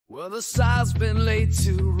Well, the side's been laid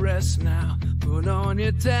to rest now. Put on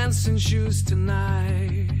your dancing shoes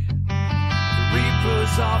tonight. The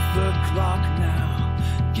Reaper's off the clock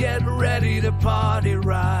now. Get ready to party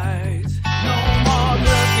right. No more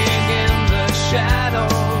looking